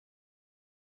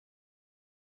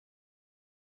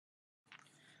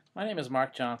My name is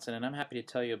Mark Johnson, and I'm happy to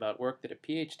tell you about work that a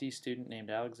PhD student named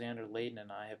Alexander Layden and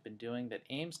I have been doing that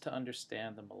aims to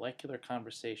understand the molecular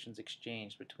conversations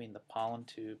exchanged between the pollen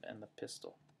tube and the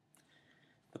pistil.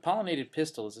 The pollinated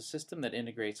pistil is a system that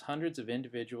integrates hundreds of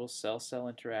individual cell-cell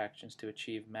interactions to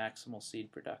achieve maximal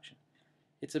seed production.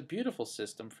 It's a beautiful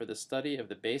system for the study of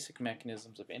the basic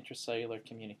mechanisms of intracellular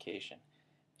communication,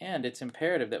 and it's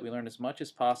imperative that we learn as much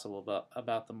as possible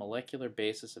about the molecular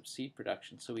basis of seed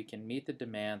production so we can meet the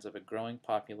demands of a growing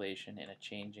population in a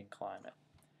changing climate.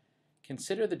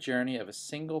 Consider the journey of a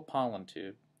single pollen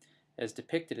tube as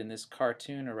depicted in this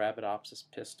cartoon Arabidopsis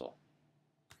pistil.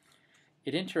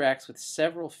 It interacts with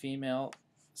several female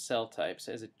cell types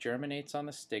as it germinates on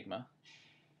the stigma,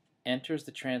 enters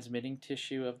the transmitting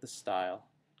tissue of the style,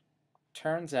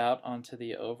 turns out onto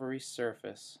the ovary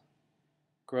surface,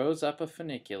 grows up a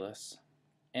funiculus,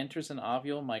 enters an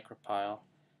ovule micropyle,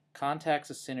 contacts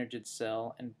a synergid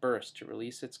cell, and bursts to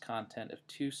release its content of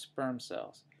two sperm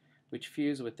cells, which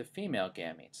fuse with the female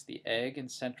gametes, the egg and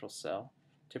central cell,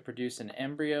 to produce an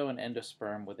embryo and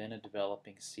endosperm within a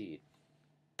developing seed.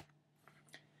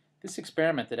 This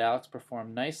experiment that Alex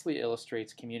performed nicely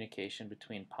illustrates communication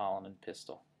between pollen and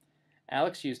pistil.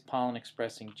 Alex used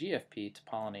pollen-expressing GFP to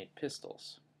pollinate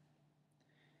pistils.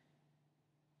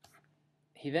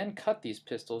 He then cut these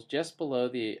pistils just below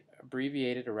the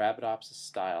abbreviated Arabidopsis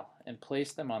style and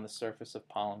placed them on the surface of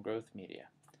pollen growth media.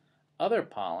 Other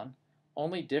pollen,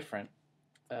 only different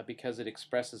because it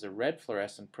expresses a red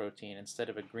fluorescent protein instead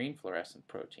of a green fluorescent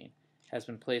protein, has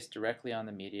been placed directly on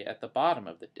the media at the bottom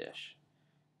of the dish.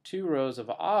 Two rows of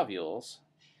ovules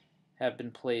have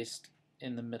been placed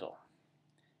in the middle.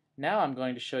 Now I'm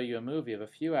going to show you a movie of a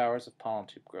few hours of pollen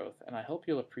tube growth, and I hope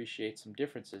you'll appreciate some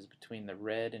differences between the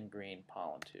red and green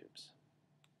pollen tubes.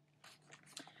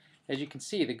 As you can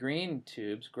see, the green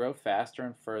tubes grow faster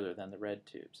and further than the red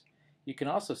tubes. You can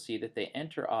also see that they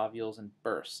enter ovules and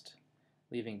burst,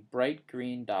 leaving bright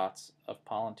green dots of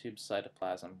pollen tube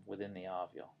cytoplasm within the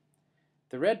ovule.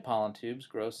 The red pollen tubes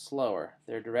grow slower,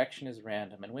 their direction is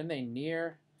random, and when they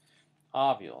near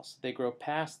ovules, they grow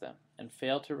past them and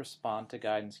fail to respond to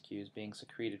guidance cues being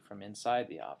secreted from inside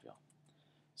the ovule.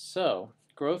 So,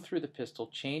 growth through the pistil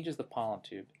changes the pollen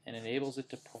tube and enables it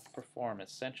to perform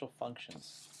essential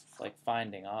functions like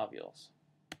finding ovules.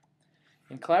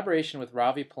 In collaboration with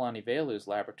Ravi Palanivelu's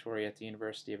laboratory at the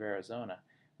University of Arizona,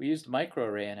 we used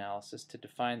microarray analysis to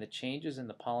define the changes in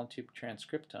the pollen tube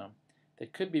transcriptome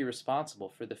that could be responsible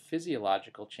for the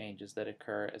physiological changes that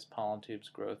occur as pollen tubes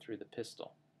grow through the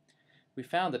pistil. We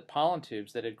found that pollen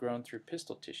tubes that had grown through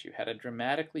pistil tissue had a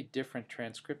dramatically different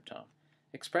transcriptome,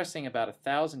 expressing about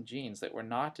 1,000 genes that were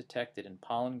not detected in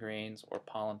pollen grains or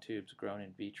pollen tubes grown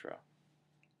in vitro.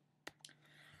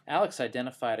 Alex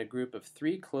identified a group of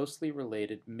 3 closely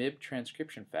related MIB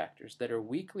transcription factors that are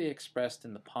weakly expressed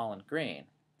in the pollen grain,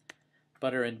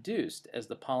 but are induced as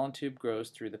the pollen tube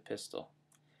grows through the pistil.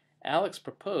 Alex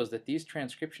proposed that these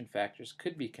transcription factors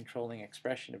could be controlling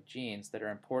expression of genes that are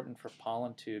important for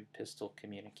pollen tube pistil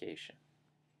communication.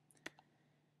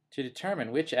 To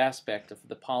determine which aspect of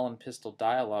the pollen-pistil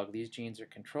dialogue these genes are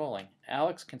controlling,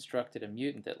 Alex constructed a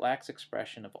mutant that lacks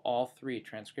expression of all 3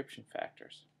 transcription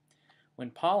factors. When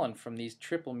pollen from these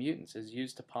triple mutants is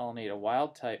used to pollinate a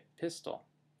wild-type pistil,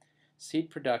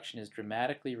 seed production is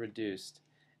dramatically reduced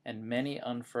and many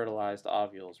unfertilized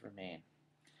ovules remain.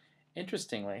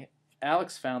 Interestingly,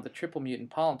 Alex found that triple mutant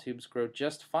pollen tubes grow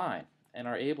just fine and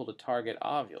are able to target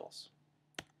ovules.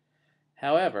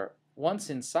 However, once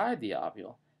inside the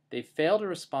ovule, they fail to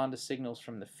respond to signals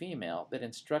from the female that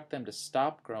instruct them to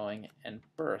stop growing and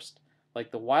burst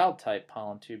like the wild-type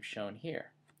pollen tube shown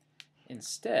here.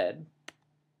 Instead,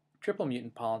 triple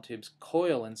mutant pollen tubes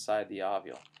coil inside the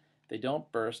ovule. They don't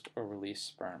burst or release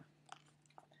sperm.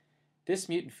 This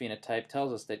mutant phenotype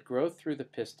tells us that growth through the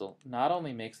pistil not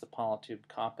only makes the pollen tube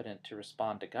competent to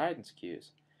respond to guidance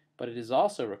cues, but it is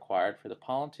also required for the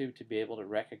pollen tube to be able to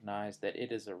recognize that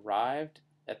it has arrived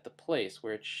at the place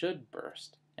where it should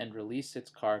burst and release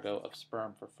its cargo of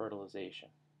sperm for fertilization.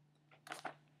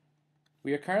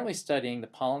 We are currently studying the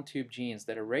pollen tube genes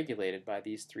that are regulated by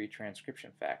these 3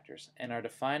 transcription factors and are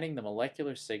defining the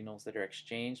molecular signals that are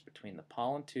exchanged between the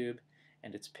pollen tube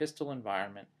and its pistil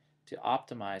environment to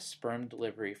optimize sperm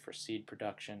delivery for seed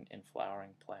production in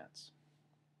flowering plants.